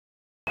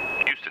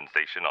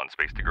station on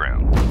Space to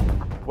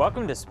Ground.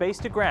 Welcome to Space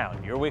to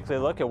Ground, your weekly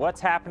look at what's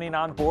happening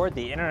on board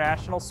the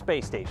International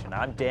Space Station.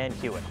 I'm Dan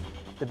Hewitt.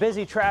 The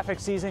busy traffic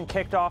season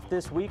kicked off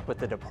this week with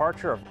the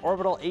departure of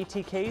Orbital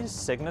ATK's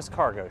Cygnus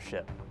cargo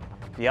ship.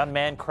 The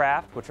unmanned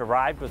craft, which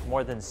arrived with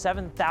more than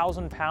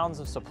 7,000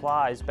 pounds of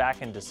supplies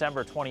back in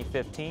December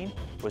 2015,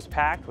 was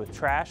packed with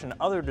trash and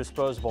other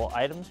disposable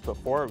items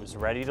before it was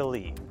ready to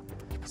leave.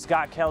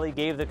 Scott Kelly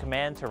gave the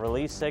command to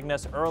release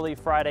Cygnus early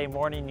Friday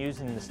morning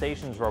using the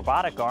station's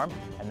robotic arm,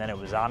 and then it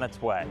was on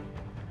its way.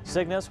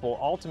 Cygnus will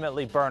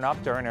ultimately burn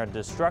up during a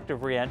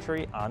destructive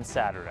re-entry on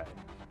Saturday.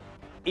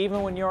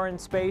 Even when you're in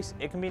space,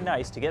 it can be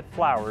nice to get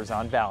flowers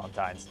on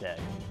Valentine's Day.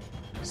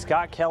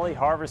 Scott Kelly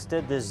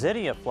harvested the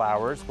zinnia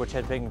flowers, which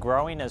had been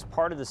growing as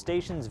part of the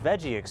station's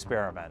veggie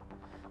experiment.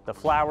 The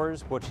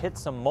flowers, which hit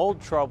some mold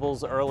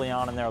troubles early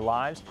on in their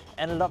lives,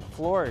 ended up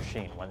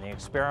flourishing when the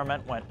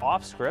experiment went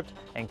off script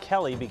and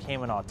Kelly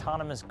became an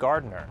autonomous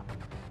gardener.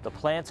 The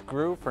plants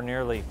grew for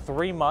nearly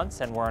 3 months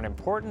and were an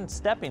important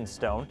stepping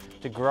stone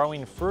to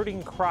growing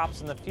fruiting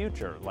crops in the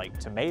future, like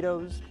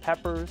tomatoes,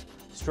 peppers,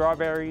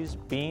 strawberries,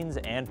 beans,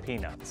 and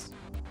peanuts.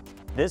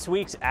 This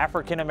week's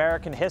African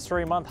American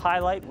History Month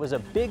highlight was a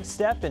big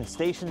step in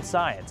station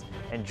science.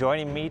 And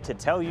joining me to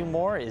tell you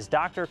more is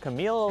Dr.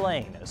 Camille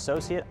Elaine,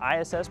 Associate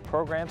ISS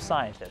Program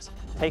Scientist.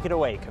 Take it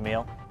away,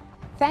 Camille.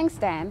 Thanks,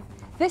 Dan.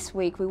 This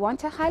week we want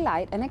to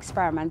highlight an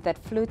experiment that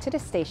flew to the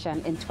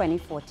station in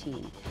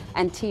 2014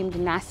 and teamed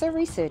NASA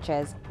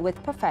researchers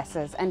with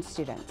professors and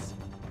students.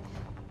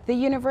 The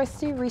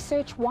University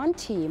Research One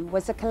team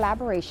was a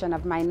collaboration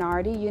of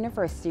minority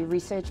university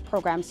research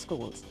program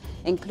schools,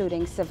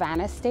 including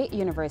Savannah State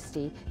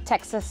University,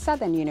 Texas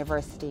Southern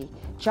University,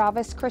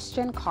 Jarvis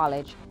Christian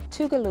College,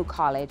 Tougaloo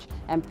College,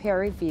 and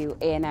Prairie View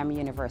A&M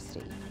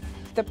University.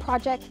 The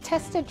project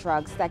tested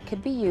drugs that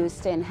could be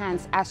used to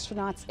enhance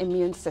astronauts'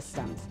 immune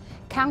systems,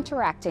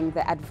 counteracting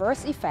the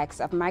adverse effects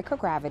of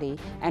microgravity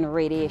and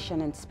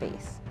radiation in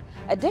space.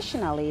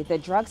 Additionally, the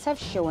drugs have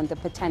shown the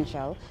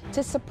potential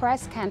to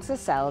suppress cancer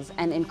cells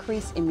and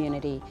increase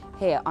immunity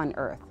here on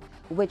Earth,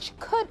 which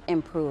could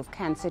improve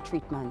cancer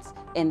treatments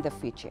in the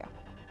future.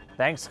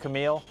 Thanks,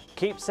 Camille.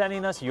 Keep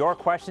sending us your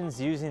questions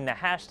using the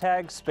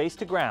hashtag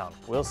 #SpaceToGround.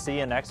 We'll see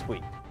you next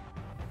week.